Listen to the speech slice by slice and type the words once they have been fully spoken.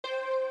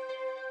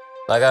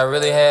Like I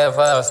really had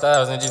 5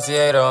 stars in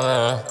GTA though,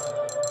 man.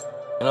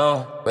 You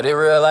know, but in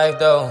real life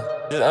though,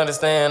 just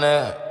understand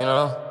that, you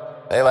know.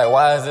 They like,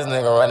 why is this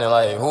nigga running?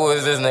 Like, who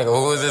is this nigga?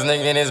 Who is this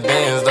nigga in his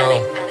Benz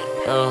though?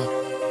 You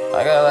know,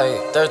 I got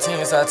like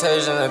 13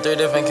 citations in 3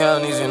 different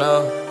counties, you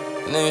know.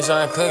 Niggas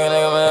trying to cook a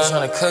nigga, man.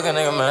 Trying to cook a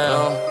nigga, man. You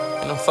know?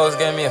 And them folks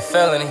gave me a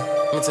felony.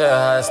 Let me tell you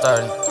how it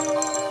started.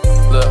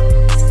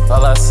 Look,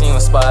 all I seen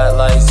was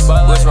spotlights.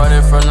 Was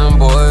running from them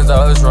boys,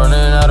 I was running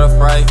out of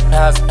fright.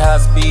 High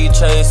speed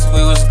chase,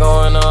 we was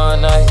going all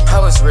night. I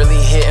was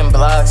really hitting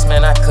blocks,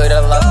 man, I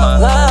could've lost my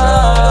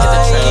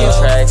life. Hit the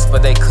train tracks,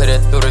 but they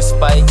could've threw the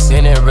spikes.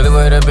 And it really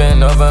would've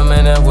been over,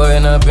 man, that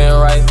wouldn't have been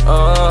right.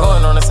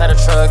 Going on the side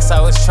of trucks, I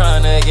was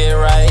trying to get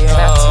right. And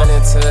I turned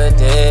into a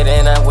dead,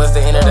 and that was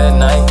the end of the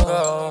night.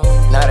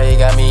 Now they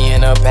got me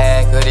in the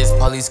back of this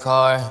police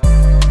car,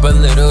 but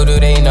little do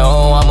they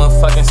know I'm a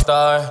fucking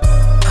star.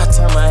 I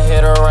turn my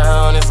head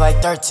around, it's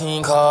like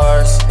 13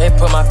 cars. They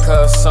put my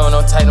cuffs on,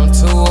 don't tighten them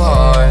too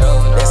hard.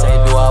 They say,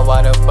 Duwap,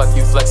 why the fuck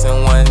you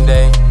flexing one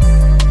day?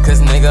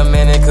 Cause nigga,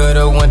 man, it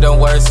could've went the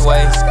worst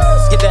way.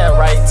 Get that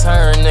right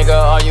turn, nigga,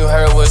 all you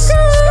heard was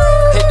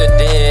hit the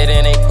dead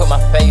and they put my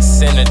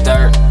face in the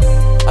dirt.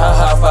 I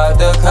hop out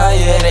the car,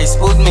 yeah, they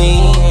spooked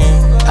me.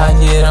 I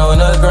get on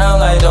the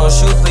ground like, don't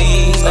shoot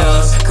please.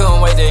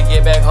 Couldn't wait to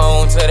get back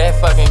home to that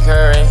fucking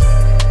curry.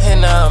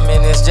 And now I'm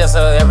in this just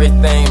so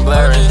everything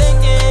blurry.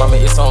 Mama,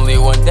 it's only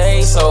one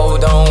day, so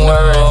don't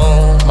worry.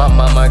 My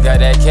mama got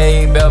that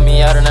K, bailed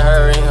me out in a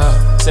hurry.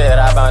 Said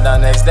I found out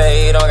next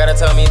day, don't gotta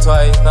tell me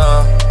twice.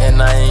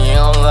 And I ain't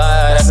gonna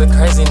lie, that's a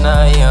crazy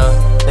night.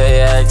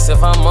 They ask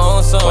if I'm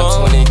on some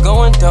 120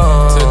 going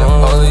dumb. To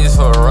the police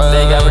for a run.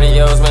 They got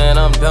videos, man,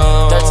 I'm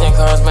dumb. 13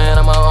 cars, man,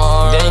 I'm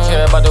on. They ain't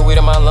care about the weed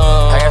in my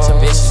lungs. I got your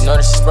bitch, you know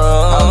that she sprung.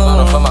 I was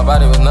on her, but my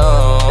body was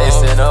numb. They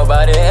said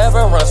nobody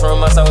ever runs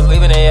from us, I was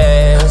leaving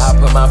their ass. I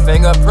put my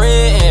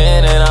fingerprint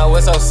in and I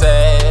was so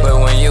sad. But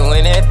when you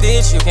in that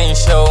bitch, you can't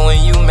show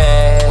when you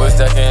mad. Was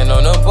ducking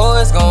on the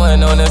boys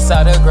going on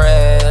inside the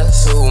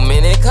grass. Too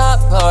many cop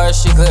cars,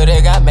 she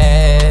could've got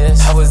mad.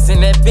 I was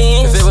in that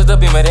Benz, if it was the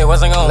Beamer, they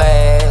wasn't gon'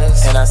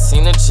 last. And I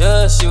seen the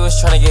judge, she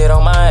was tryna get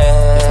on my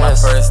ass. It's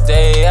my first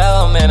day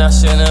out, man, I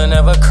should've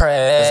never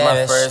crashed. It's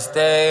my first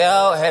day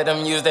out, had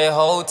them use their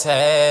whole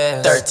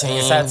task.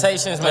 13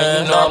 citations,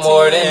 man, you know I'm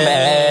more than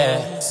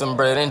mad. Some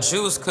bread and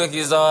juice,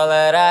 cookies, all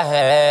that I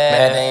had.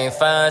 Man, they ain't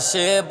fine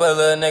shit, but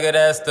little nigga,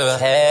 that's the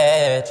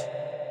catch.